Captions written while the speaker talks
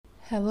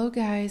Hello,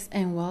 guys,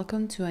 and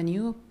welcome to a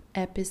new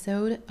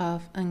episode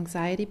of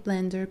Anxiety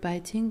Blender by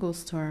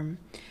Tinglestorm.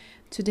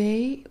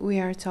 Today, we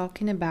are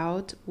talking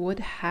about what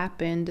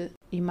happened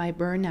in my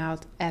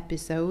burnout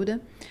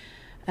episode.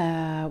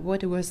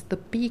 What was the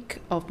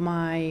peak of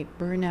my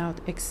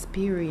burnout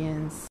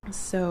experience?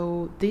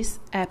 So, this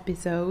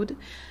episode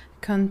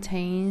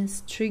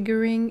contains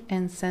triggering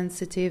and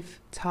sensitive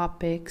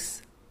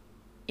topics.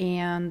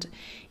 And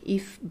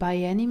if by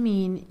any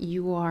means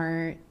you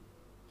are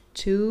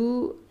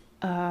too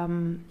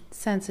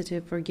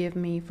sensitive, forgive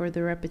me for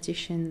the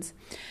repetitions,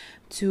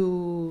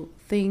 to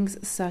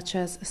things such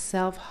as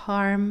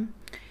self-harm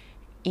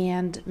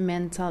and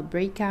mental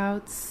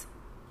breakouts,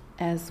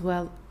 as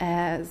well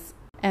as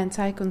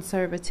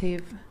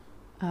anti-conservative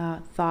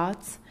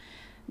thoughts,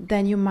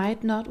 then you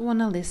might not want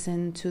to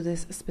listen to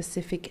this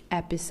specific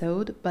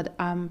episode, but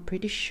I'm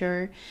pretty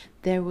sure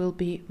there will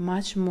be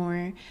much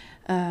more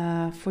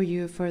for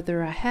you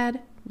further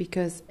ahead.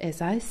 Because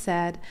as I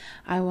said,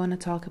 I want to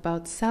talk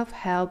about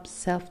self-help,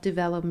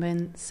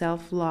 self-development,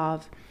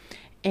 self-love.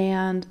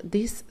 And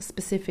this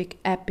specific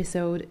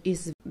episode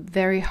is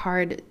very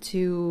hard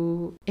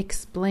to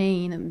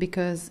explain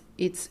because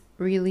it's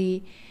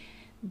really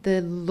the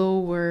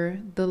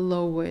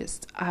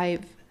lowest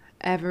I've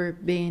ever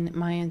been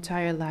my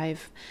entire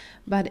life.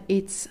 But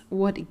it's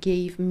what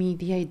gave me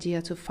the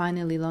idea to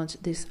finally launch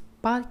this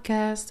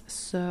podcast.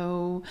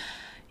 So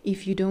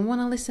if you don't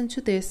want to listen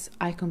to this,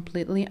 I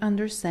completely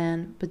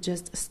understand, but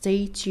just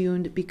stay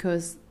tuned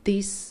because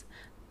this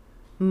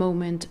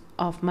moment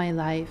of my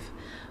life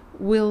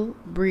will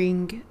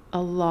bring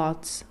a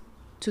lot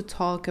to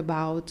talk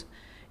about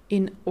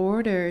in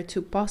order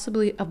to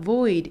possibly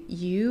avoid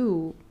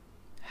you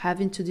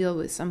having to deal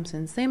with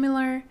something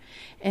similar.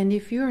 And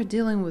if you're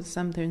dealing with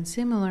something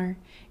similar,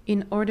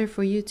 in order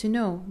for you to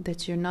know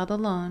that you're not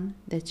alone,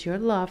 that you're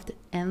loved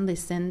and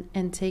listened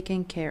and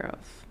taken care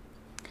of.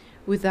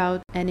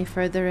 Without any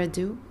further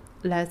ado,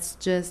 let's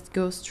just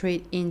go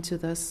straight into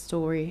the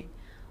story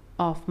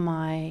of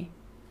my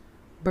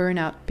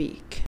burnout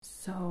peak.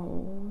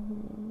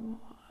 So,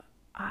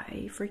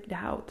 I freaked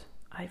out.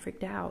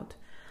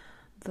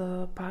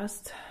 The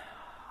past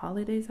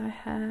holidays I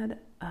had,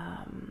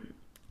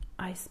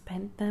 I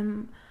spent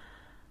them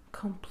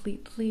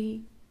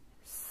completely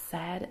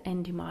sad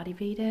and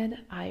demotivated.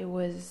 I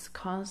was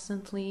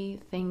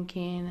constantly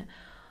thinking,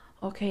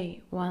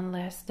 okay, one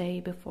last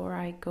day before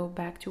I go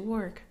back to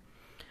work.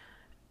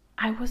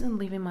 I wasn't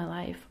living my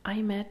life.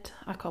 I met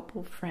a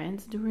couple of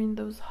friends during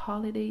those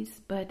holidays,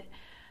 but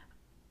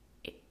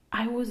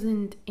I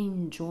wasn't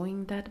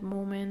enjoying that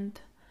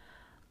moment.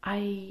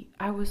 I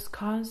was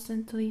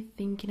constantly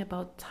thinking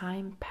about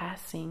time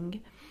passing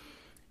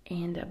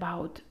and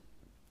about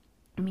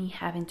me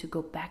having to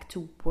go back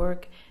to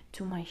work,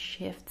 to my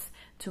shifts,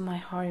 to my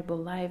horrible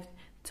life,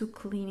 to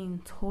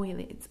cleaning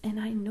toilets. And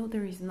I know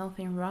there is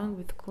nothing wrong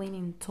with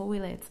cleaning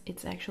toilets.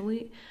 It's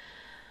actually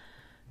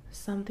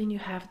something you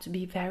have to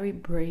be very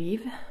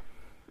brave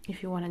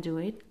if you want to do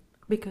it,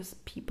 because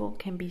people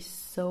can be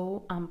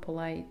so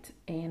unpolite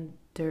and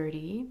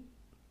dirty.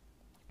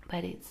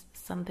 But it's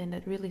something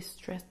that really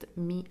stressed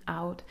me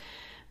out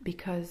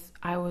because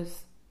I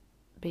was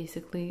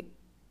basically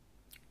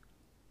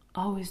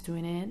always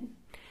doing it.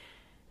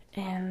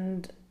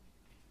 And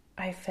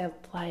I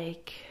felt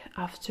like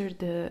after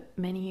the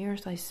many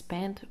years I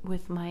spent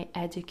with my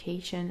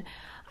education,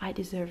 I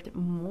deserved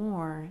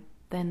more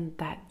than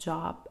that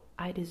job.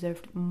 I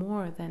deserved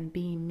more than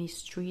being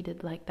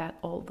mistreated like that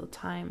all the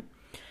time.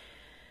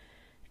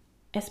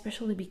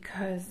 Especially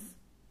because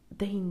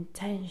the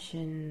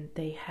intention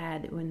they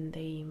had when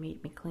they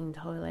made me clean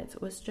toilets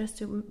was just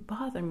to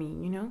bother me,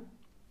 you know?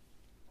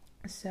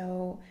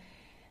 So,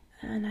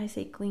 and I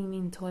say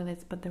cleaning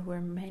toilets, but there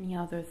were many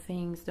other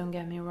things, don't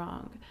get me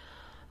wrong.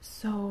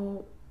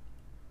 So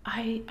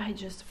I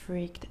just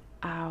freaked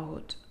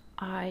out.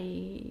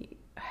 I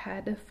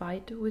had a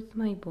fight with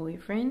my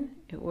boyfriend.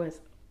 It was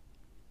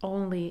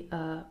only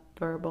a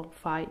verbal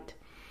fight.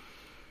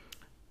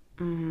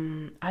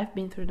 I've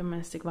been through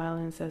domestic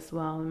violence as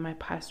well in my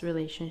past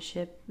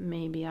relationship.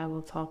 Maybe I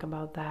will talk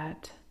about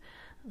that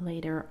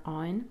later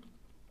on.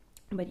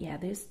 But yeah,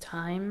 this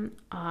time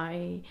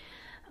I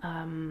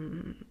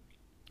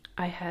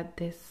had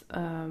this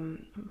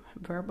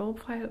verbal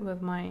fight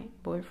with my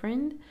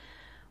boyfriend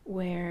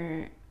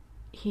where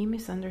he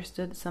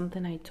misunderstood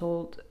something I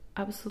told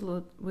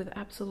with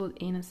absolute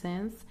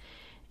innocence,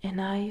 and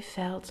I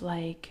felt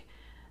like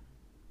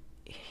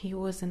he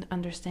wasn't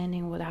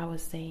understanding what I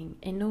was saying,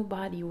 and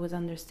nobody was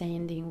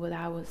understanding what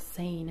I was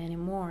saying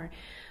anymore.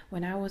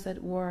 When I was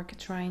at work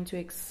trying to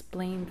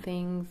explain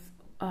things,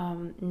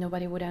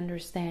 nobody would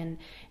understand,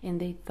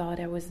 and they thought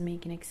I was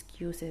making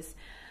excuses.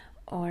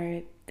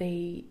 Or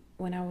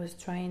when I was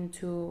trying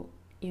to,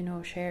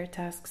 share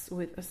tasks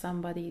with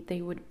somebody,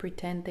 they would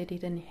pretend they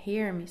didn't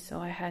hear me,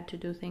 so I had to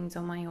do things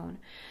on my own.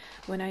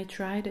 When I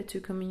tried to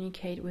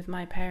communicate with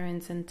my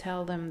parents and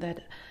tell them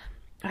that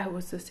I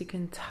was so sick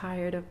and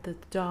tired of the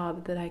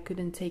job that I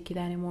couldn't take it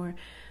anymore,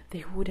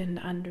 they wouldn't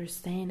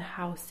understand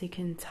how sick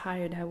and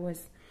tired I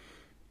was.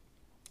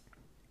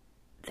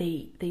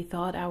 they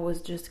thought I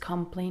was just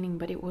complaining,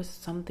 but it was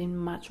something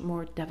much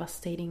more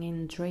devastating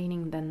and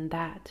draining than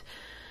that.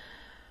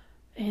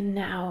 And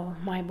now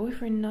my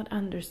boyfriend not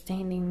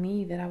understanding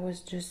me, that I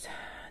was just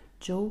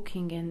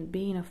joking and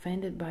being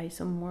offended by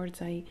some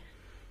words I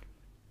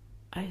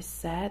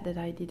said, that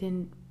I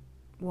didn't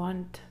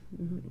want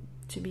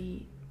to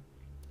be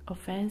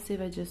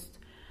offensive. I just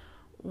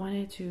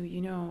wanted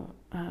to,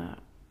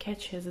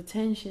 catch his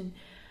attention.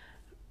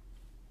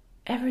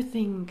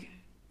 Everything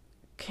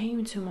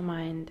came to my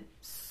mind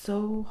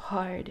so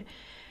hard.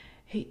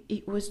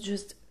 It was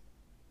just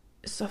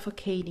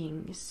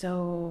suffocating.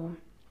 So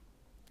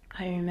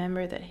I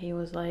remember that he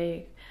was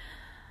like,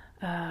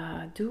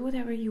 do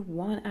whatever you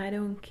want, I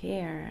don't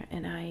care.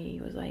 And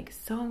I was like,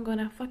 so I'm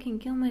gonna fucking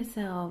kill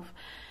myself.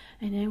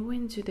 And I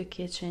went to the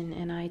kitchen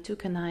and I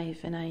took a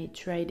knife and I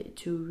tried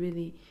to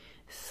really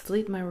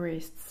slit my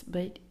wrists,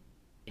 but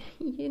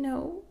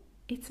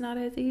it's not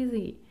as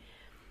easy.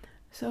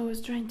 So I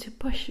was trying to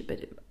push,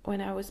 but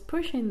when I was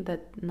pushing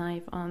that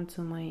knife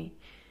onto my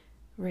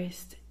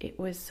wrist, it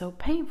was so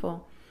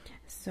painful.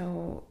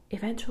 So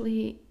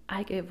eventually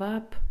I gave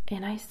up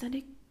and I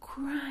started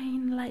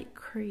crying like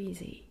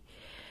crazy,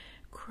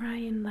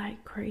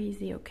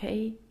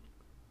 okay?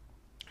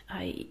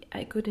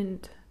 I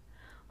couldn't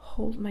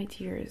hold my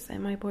tears,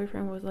 and my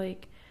boyfriend was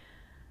like,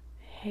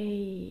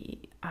 hey,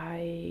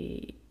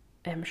 I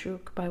am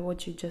shook by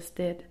what you just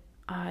did.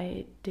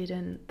 I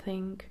didn't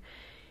think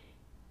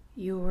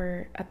you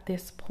were at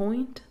this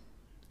point.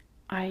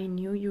 I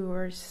knew you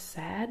were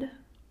sad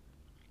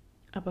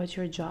about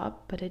your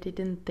job, but I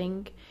didn't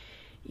think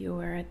you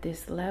were at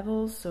this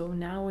level. So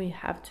now we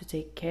have to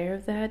take care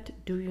of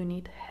that. Do you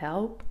need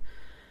help?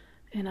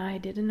 And I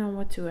didn't know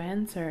what to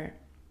answer.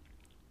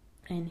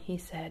 And he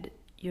said,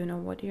 you know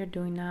what you're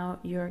doing now?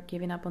 You're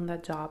giving up on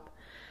that job.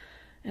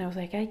 And I was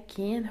like, I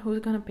can't. Who's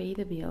gonna pay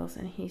the bills?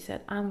 And he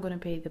said, I'm gonna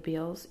pay the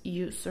bills.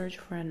 You search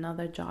for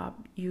another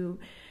job. You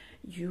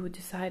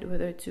decide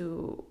whether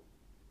to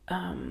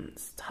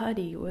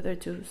study, whether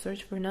to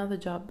search for another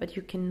job, but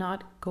you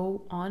cannot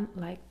go on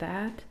like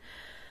that.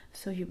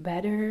 So you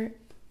better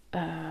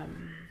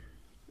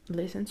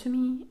listen to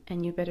me,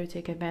 and you better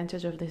take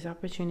advantage of this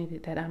opportunity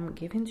that I'm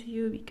giving to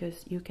you,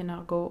 because you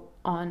cannot go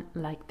on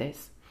like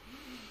this.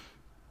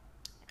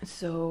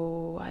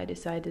 So I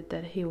decided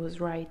that he was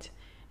right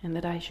and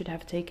that I should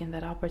have taken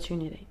that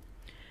opportunity.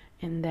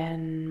 And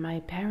then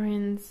my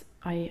parents,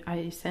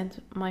 I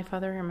sent my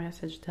father a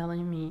message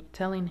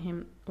telling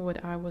him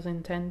what I was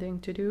intending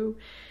to do,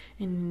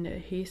 and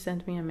he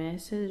sent me a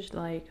message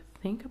like,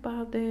 think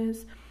about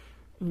this.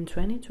 In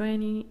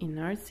 2020, in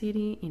our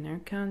city, in our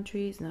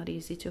country, it's not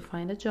easy to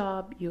find a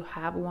job. You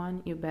have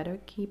one, you better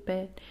keep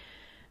it.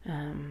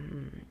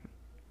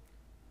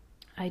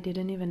 I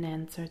didn't even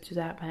answer to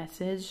that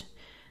message.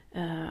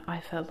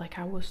 I felt like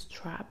I was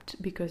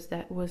trapped, because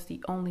that was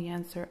the only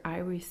answer I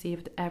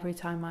received every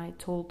time I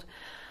told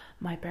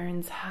my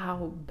parents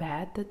how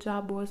bad the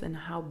job was and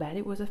how bad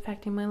it was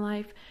affecting my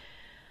life.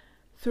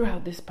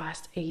 Throughout this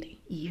past 8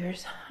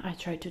 years, I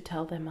tried to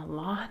tell them a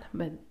lot,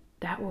 but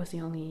that was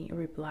the only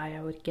reply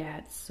I would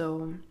get.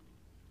 So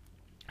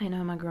I know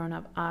I'm a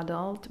grown-up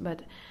adult,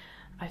 but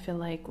I feel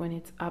like when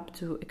it's up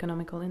to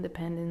economical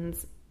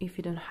independence, if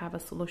you don't have a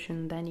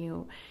solution, then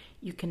you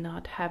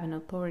cannot have an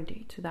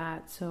authority to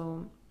that.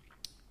 So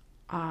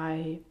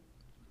I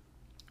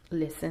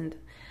listened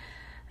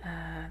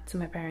to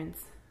my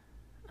parents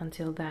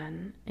until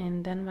then,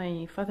 and then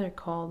my father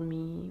called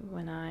me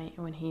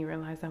when he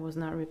realized I was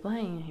not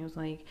replying. He was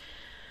like,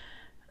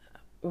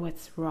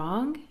 what's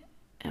wrong?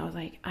 And I was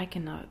like, I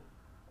cannot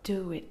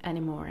do it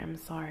anymore, I'm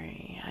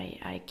sorry,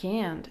 I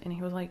can't. And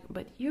he was like,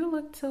 but you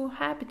looked so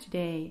happy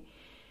today.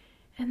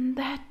 And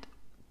that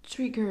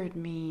triggered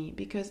me,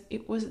 because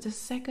it was the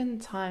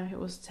second time he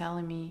was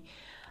telling me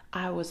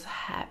I was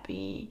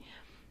happy.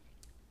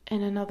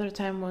 And another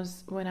time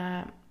was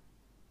when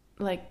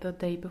like the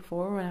day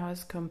before, when I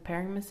was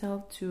comparing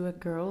myself to a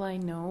girl I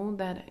know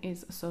that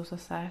is so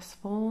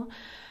successful.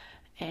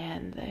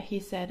 And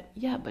he said,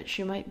 yeah, but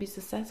she might be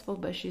successful,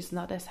 but she's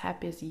not as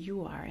happy as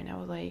you are. And I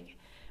was like,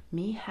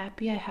 me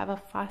happy? I have a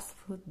fast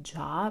food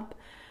job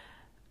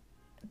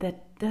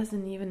that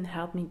doesn't even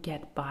help me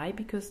get by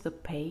because the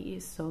pay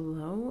is so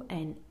low,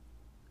 and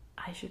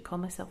I should call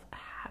myself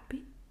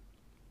happy?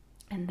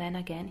 And then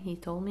again, he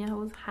told me I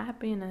was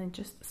happy, and I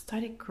just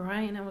started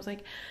crying. I was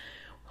like,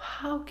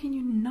 how can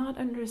you not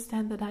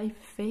understand that I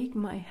fake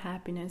my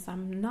happiness?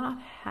 I'm not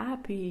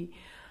happy.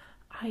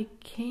 I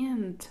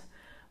can't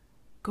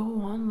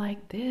go on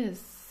like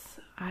this.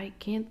 I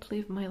can't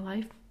live my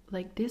life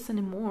like this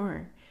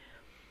anymore.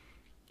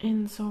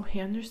 And so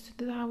he understood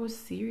that I was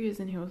serious,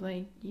 and he was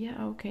like,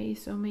 yeah, okay,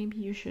 so maybe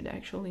you should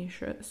actually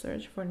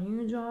search for a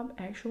new job.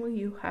 Actually,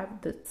 you have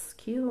the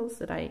skills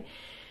that I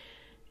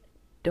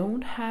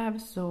don't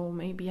have, so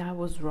maybe I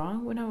was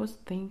wrong when I was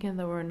thinking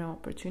there were no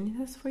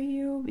opportunities for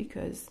you,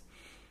 because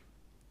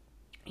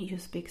you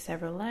speak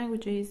several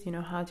languages, you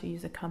know how to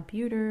use a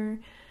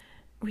computer,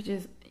 which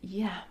is,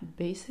 yeah,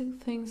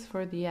 basic things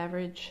for the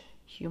average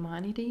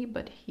humanity,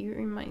 but here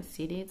in my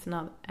city it's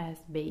not as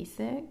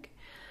basic.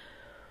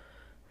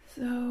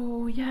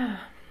 So yeah,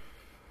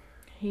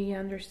 he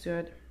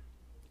understood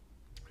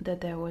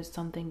that there was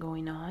something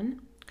going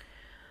on.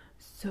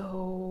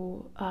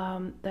 So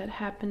that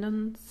happened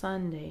on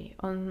Sunday.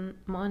 On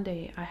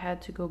Monday I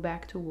had to go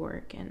back to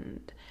work, and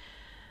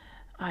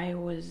I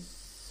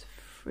was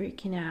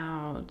freaking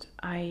out.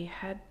 I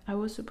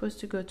was supposed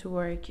to go to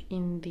work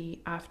in the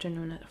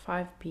afternoon at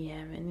 5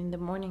 p.m. and in the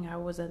morning I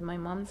was at my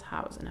mom's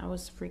house, and I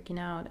was freaking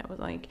out. I was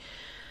like,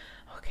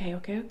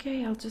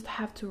 okay, I'll just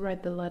have to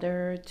write the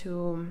letter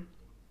to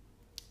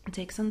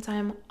take some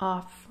time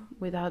off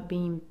without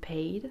being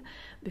paid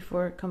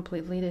before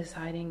completely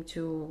deciding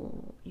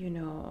to,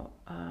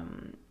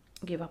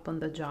 give up on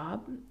the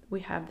job.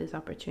 We have this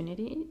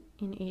opportunity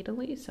in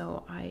Italy,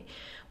 so I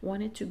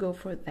wanted to go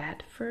for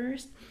that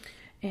first.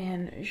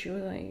 And she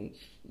was like,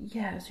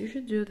 yes, you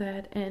should do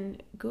that,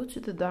 and go to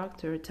the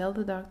doctor. Tell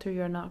the doctor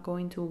you're not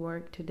going to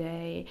work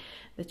today,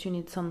 that you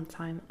need some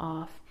time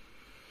off.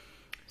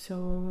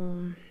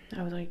 So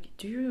I was like,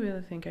 do you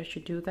really think I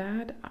should do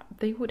that?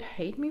 They would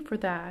hate me for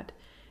that.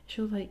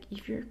 She was like,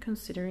 if you're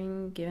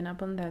considering giving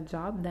up on that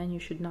job, then you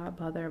should not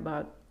bother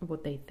about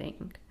what they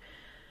think.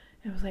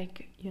 I was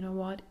like, you know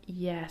what?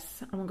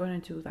 Yes, I'm going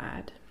to do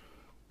that.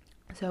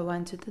 So I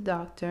went to the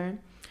doctor.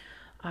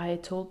 I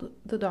told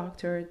the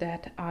doctor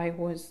that I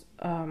was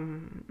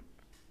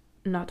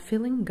not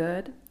feeling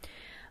good.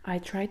 I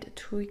tried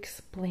to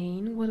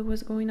explain what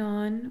was going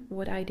on,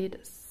 what I did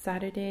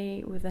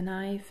Saturday with a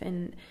knife,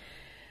 and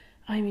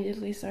I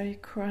immediately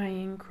started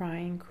crying,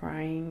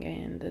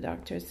 and the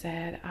doctor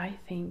said, I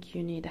think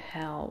you need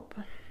help.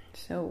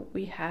 So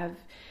we have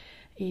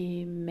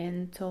a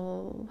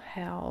mental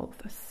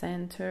health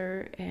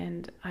center,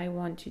 and I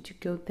want you to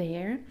go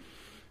there.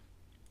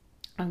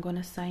 I'm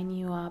gonna sign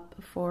you up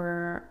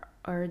for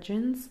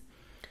urgence.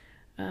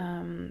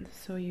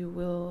 So you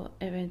will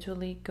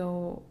eventually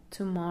go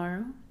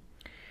tomorrow,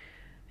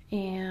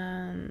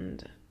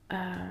 and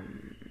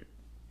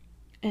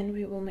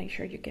we will make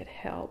sure you get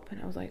help.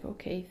 And I was like,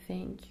 okay,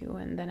 thank you.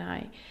 And then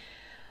I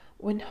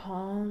went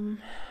home.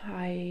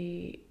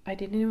 I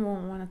didn't even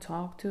want to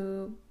talk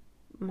to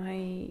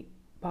my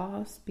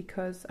boss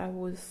because I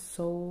was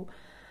so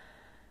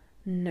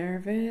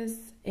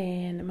nervous,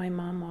 and my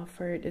mom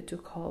offered to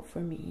call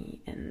for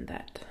me, and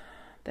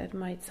that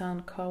might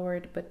sound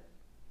coward, but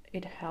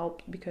it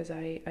helped because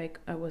I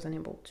wasn't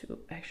able to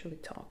actually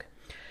talk.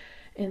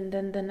 And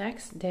then the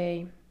next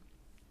day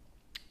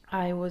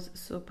I was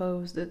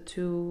supposed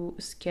to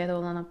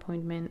schedule an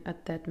appointment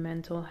at that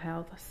mental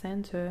health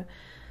center.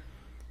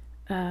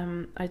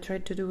 I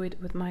tried to do it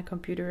with my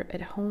computer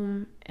at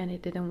home and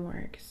it didn't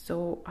work.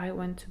 So I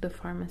went to the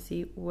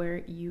pharmacy where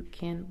you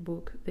can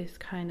book this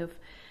kind of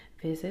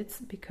visits,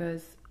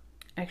 because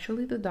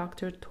actually the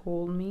doctor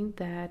told me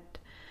that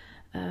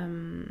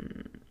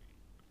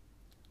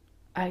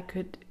I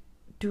could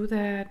do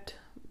that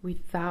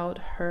without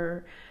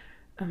her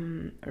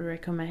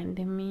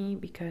recommending me,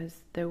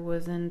 because there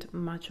wasn't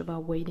much of a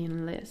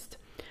waiting list.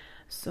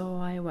 So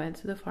I went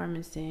to the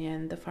pharmacy,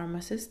 and the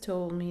pharmacist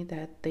told me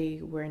that they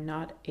were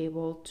not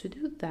able to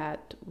do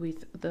that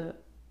with the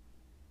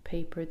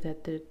paper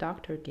that the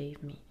doctor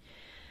gave me.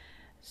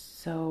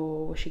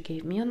 So she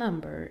gave me a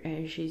number,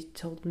 and she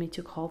told me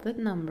to call that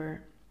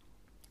number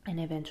and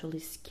eventually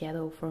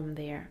schedule from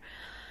there.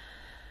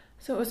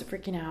 So I was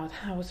freaking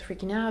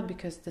out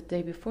because the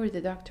day before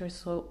the doctor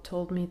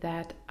told me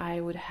that I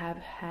would have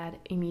had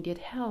immediate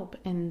help,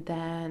 and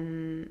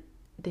then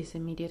this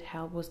immediate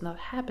help was not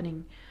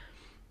happening.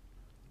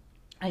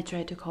 I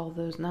tried to call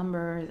those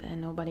numbers and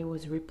nobody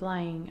was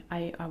replying.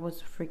 I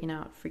was freaking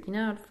out.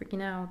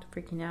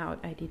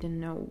 I didn't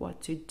know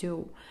what to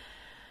do.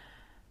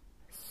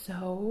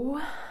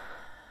 So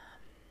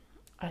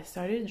I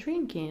started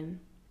drinking.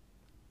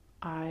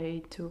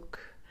 I took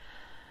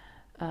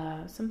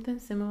something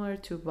similar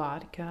to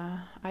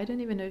vodka. I don't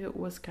even know if it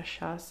was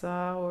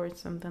cachaça or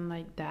something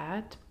like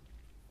that.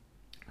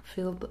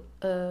 Filled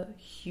a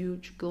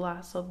huge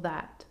glass of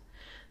that.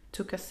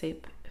 Took a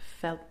sip.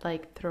 Felt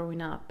like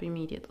throwing up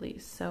immediately.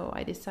 So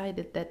I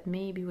decided that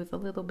maybe with a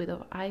little bit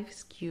of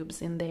ice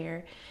cubes in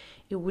there,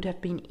 it would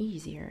have been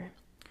easier.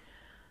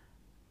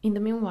 In the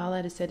meanwhile,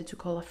 I decided to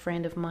call a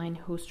friend of mine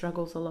who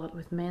struggles a lot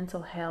with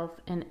mental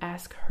health and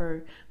ask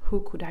her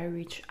who could I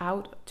reach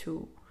out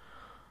to.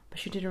 But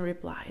she didn't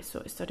reply,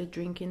 so I started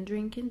drinking.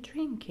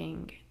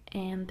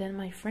 And then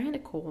my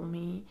friend called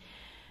me,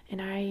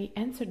 and I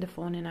answered the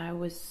phone, and I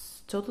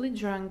was totally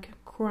drunk,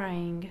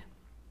 crying.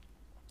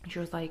 She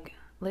was like,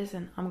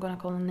 listen, I'm gonna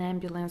call an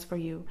ambulance for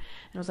you.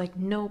 And I was like,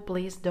 no,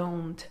 please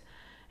don't.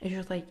 And she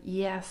was like,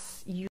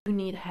 yes, you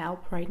need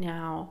help right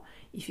now.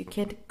 If you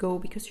can't go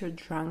because you're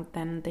drunk,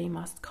 then they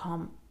must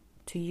come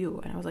to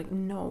you. And I was like,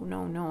 no,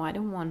 I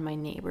don't want my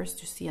neighbors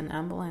to see an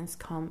ambulance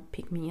come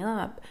pick me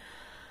up.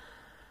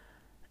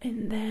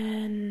 And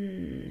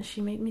then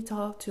she made me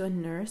talk to a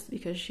nurse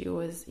because she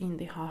was in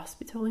the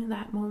hospital in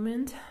that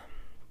moment.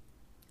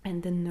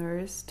 And the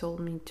nurse told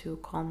me to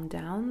calm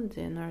down.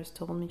 The nurse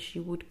told me she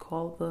would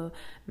call the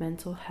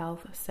mental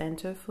health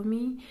center for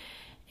me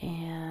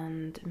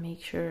and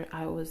make sure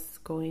I was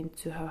going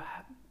to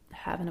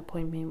have an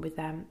appointment with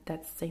them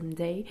that same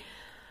day.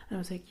 And I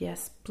was like,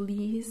 yes,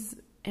 please.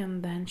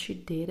 And then she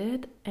did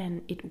it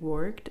and it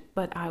worked,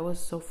 but I was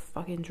so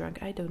fucking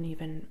drunk. I don't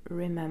even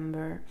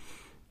remember.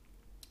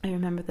 I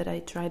remember that I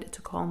tried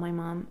to call my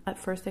mom. At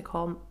first I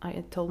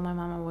told my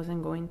mom I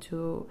wasn't going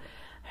to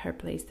her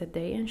place that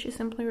day, and she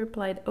simply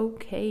replied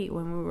okay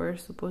when we were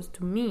supposed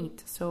to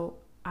meet. So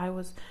I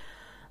was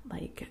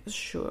like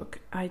shook.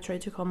 I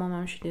tried to call my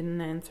mom, she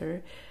didn't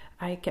answer.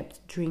 I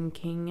kept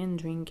drinking and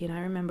drinking.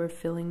 I remember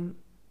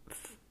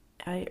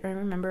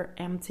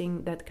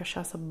emptying that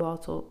cachaça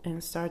bottle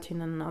and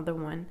starting another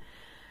one.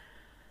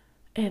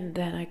 And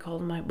then I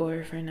called my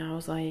boyfriend. I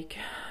was like,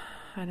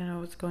 I don't know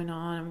what's going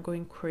on, I'm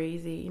going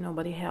crazy,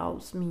 nobody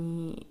helps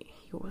me.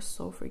 He was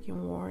so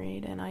freaking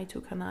worried, and I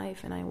took a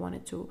knife and I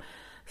wanted to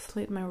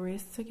slit my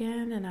wrists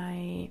again, and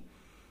I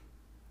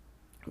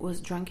was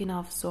drunk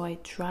enough, so I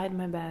tried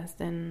my best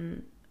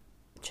and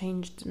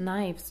changed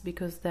knives,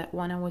 because that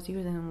one I was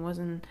using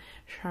wasn't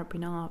sharp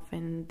enough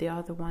and the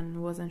other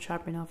one wasn't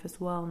sharp enough as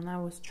well, and I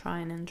was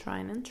trying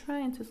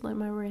to slit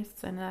my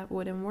wrists, and that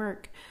wouldn't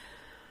work.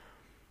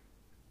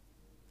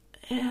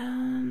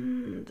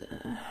 And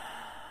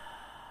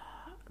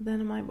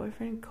then my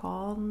boyfriend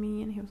called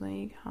me and he was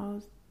like,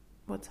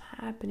 what's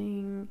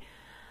happening?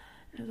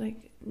 And I was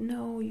like,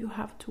 no, you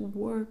have to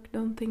work,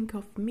 don't think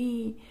of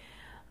me,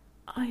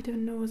 I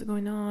don't know what's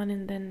going on.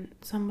 And then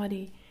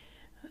somebody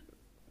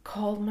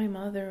called my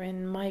mother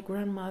and my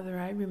grandmother.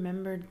 I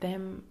remembered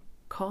them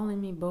calling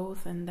me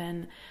both, and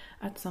then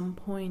at some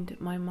point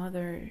my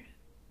mother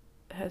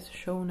has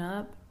shown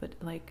up, but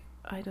like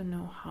I don't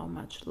know how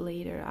much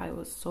later. I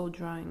was so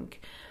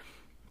drunk,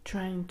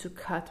 trying to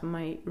cut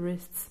my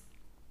wrists,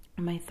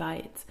 my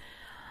thighs.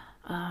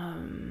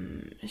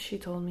 She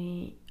told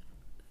me,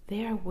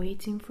 they are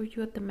waiting for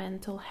you at the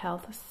mental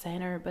health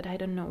center, but I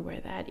don't know where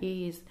that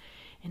is.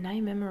 And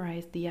I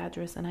memorized the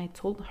address and I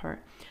told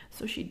her.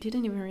 So she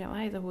didn't even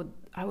realize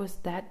I was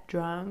that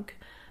drunk,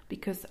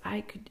 because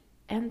I could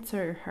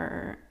answer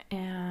her.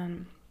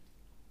 And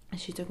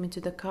she took me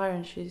to the car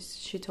and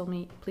she told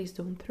me, please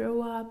don't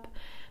throw up,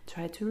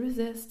 try to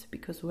resist,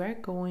 because we're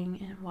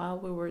going. And while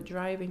we were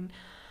driving,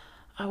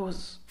 I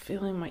was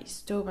feeling my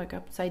stomach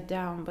upside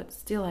down, but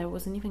still I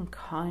wasn't even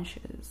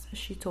conscious.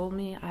 She told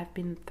me I've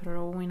been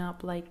throwing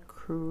up like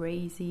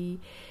crazy,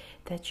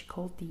 that she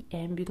called the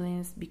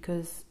ambulance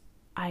because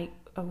I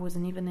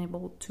wasn't even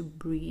able to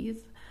breathe,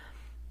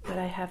 but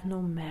I have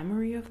no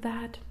memory of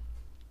that.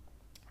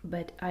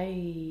 But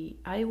I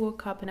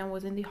woke up and I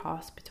was in the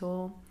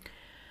hospital,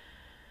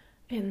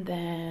 and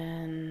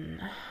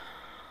then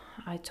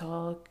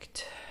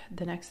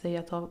the next day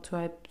I talked to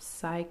a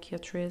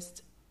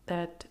psychiatrist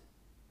that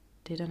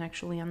didn't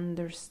actually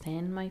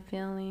understand my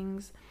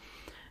feelings,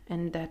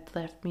 and that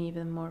left me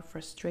even more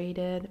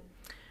frustrated.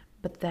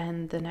 But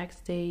then the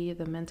next day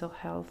the mental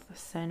health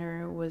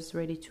center was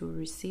ready to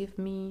receive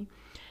me,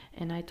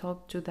 and I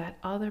talked to that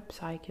other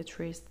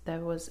psychiatrist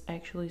that was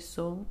actually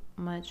so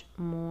much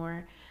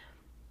more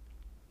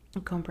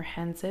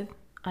comprehensive.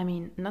 I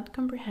mean, not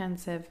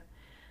comprehensive,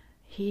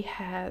 he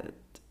had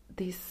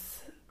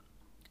this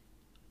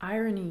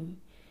irony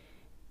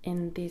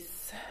and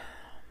this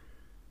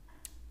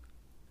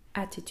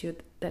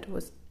attitude that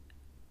was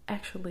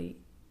actually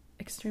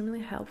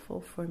extremely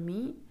helpful for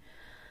me.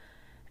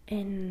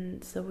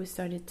 And so we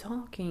started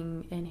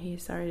talking and he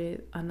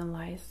started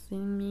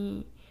analyzing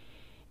me,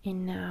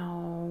 and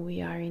now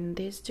we are in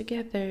this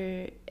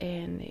together,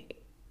 and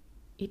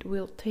it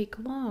will take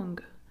long,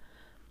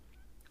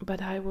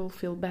 but I will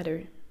feel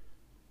better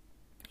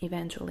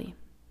eventually,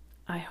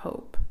 I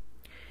hope.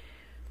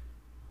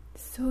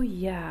 So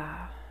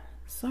yeah,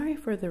 sorry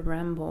for the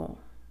ramble.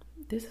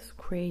 This is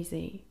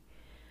crazy,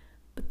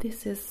 but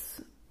this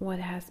is what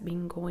has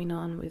been going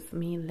on with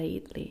me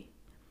lately.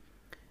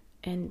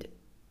 And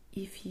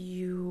if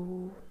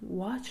you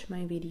watch my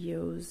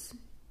videos,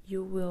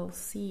 you will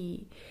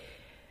see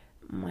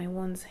my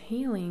wounds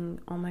healing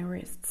on my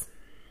wrists.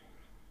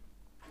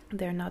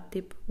 They're not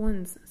deep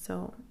wounds,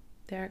 so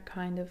they're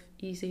kind of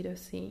easy to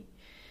see.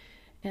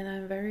 And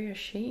I'm very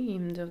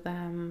ashamed of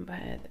them,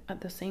 but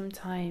at the same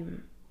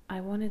time, I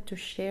wanted to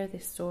share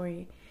this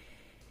story.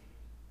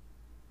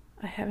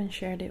 I haven't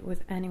shared it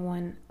with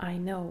anyone I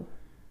know.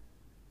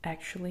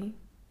 Actually,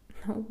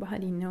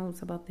 nobody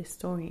knows about this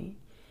story.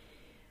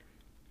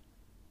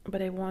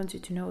 But I want you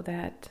to know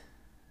that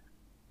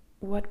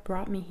what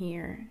brought me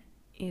here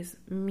is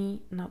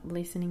me not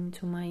listening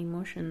to my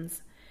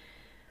emotions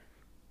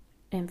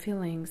and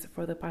feelings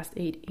for the past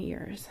 8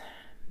 years.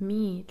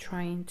 Me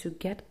trying to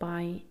get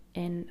by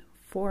and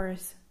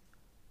force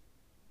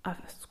a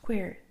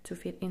square to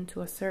fit into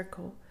a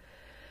circle.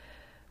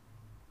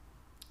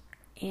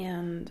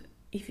 And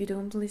if you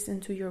don't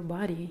listen to your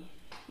body,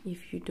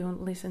 if you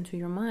don't listen to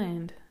your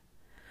mind,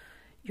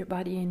 your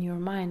body and your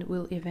mind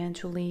will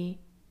eventually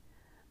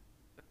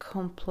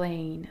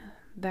complain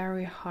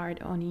very hard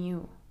on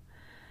you.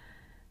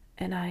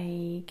 And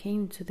I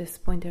came to this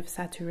point of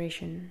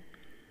saturation.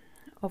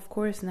 Of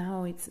course,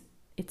 now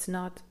it's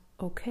not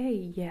okay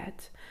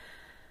yet,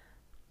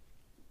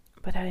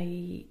 but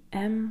I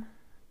am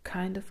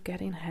kind of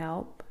getting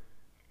help,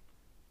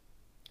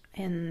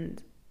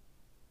 and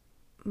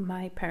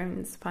my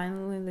parents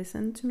finally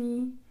listened to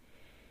me,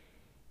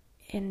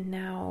 and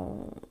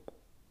now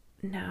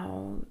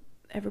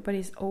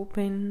everybody's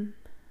open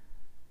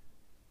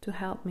to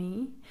help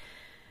me,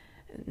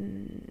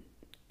 and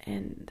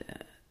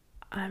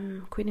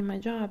I'm quitting my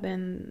job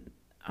and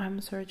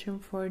I'm searching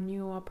for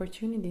new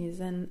opportunities,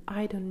 and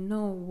I don't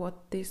know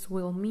what this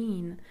will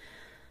mean.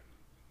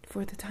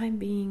 For the time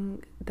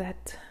being,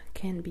 that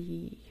can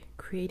be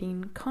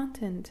creating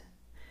content,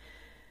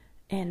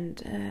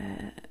 and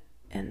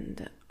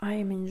I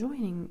am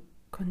enjoying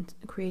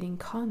creating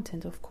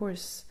content. Of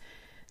course,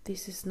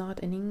 this is not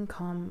an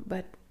income,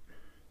 but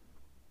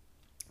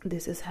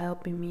this is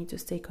helping me to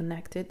stay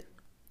connected.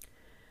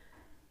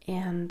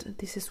 And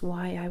this is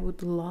why I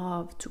would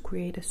love to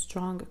create a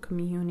stronger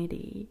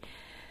community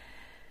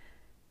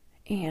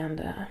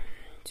and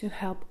to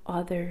help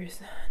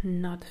others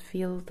not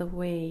feel the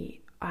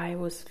way I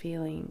was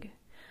feeling,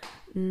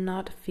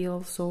 not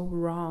feel so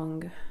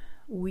wrong,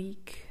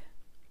 weak,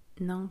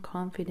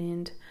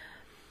 non-confident.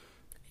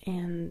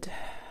 And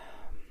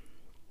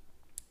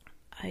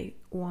I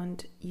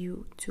want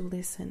you to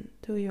listen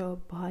to your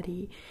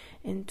body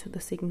and to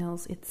the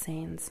signals it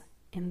sends.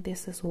 And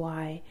this is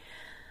why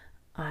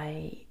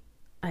I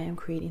am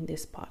creating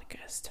this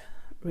podcast,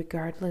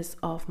 regardless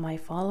of my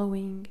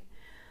following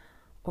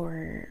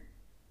or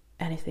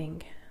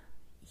anything.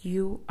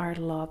 You are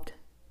loved,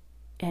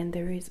 and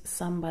there is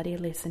somebody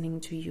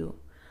listening to you.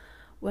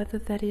 Whether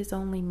that is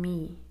only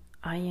me,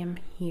 I am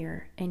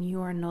here, and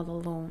you are not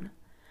alone.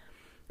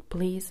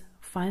 Please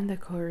find the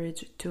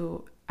courage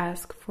to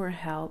ask for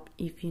help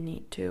if you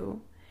need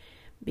to,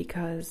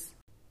 because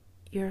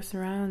your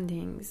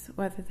surroundings,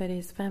 whether that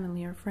is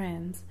family or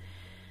friends,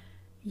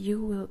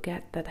 you will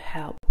get that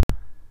help.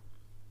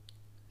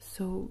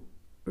 So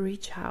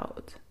reach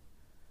out,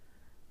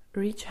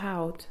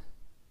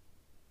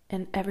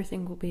 and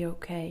everything will be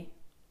okay.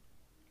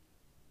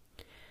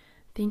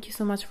 Thank you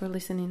so much for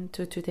listening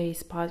to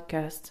today's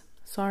podcast.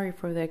 Sorry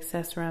for the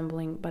excess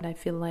rambling, but I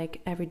feel like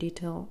every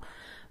detail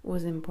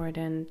was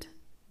important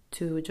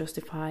to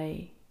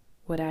justify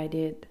what I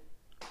did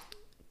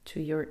to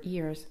your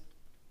ears,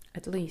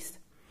 at least.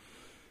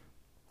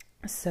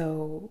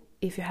 So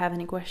if you have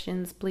any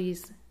questions,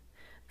 please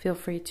feel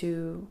free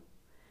to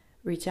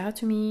reach out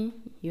to me.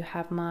 You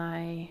have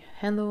my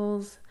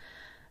handles,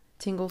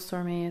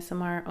 Tinglestorm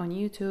ASMR on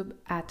YouTube,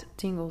 at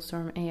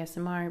Tinglestorm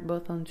ASMR,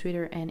 both on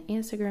Twitter and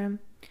Instagram.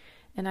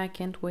 And I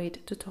can't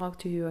wait to talk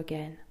to you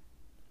again.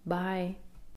 Bye.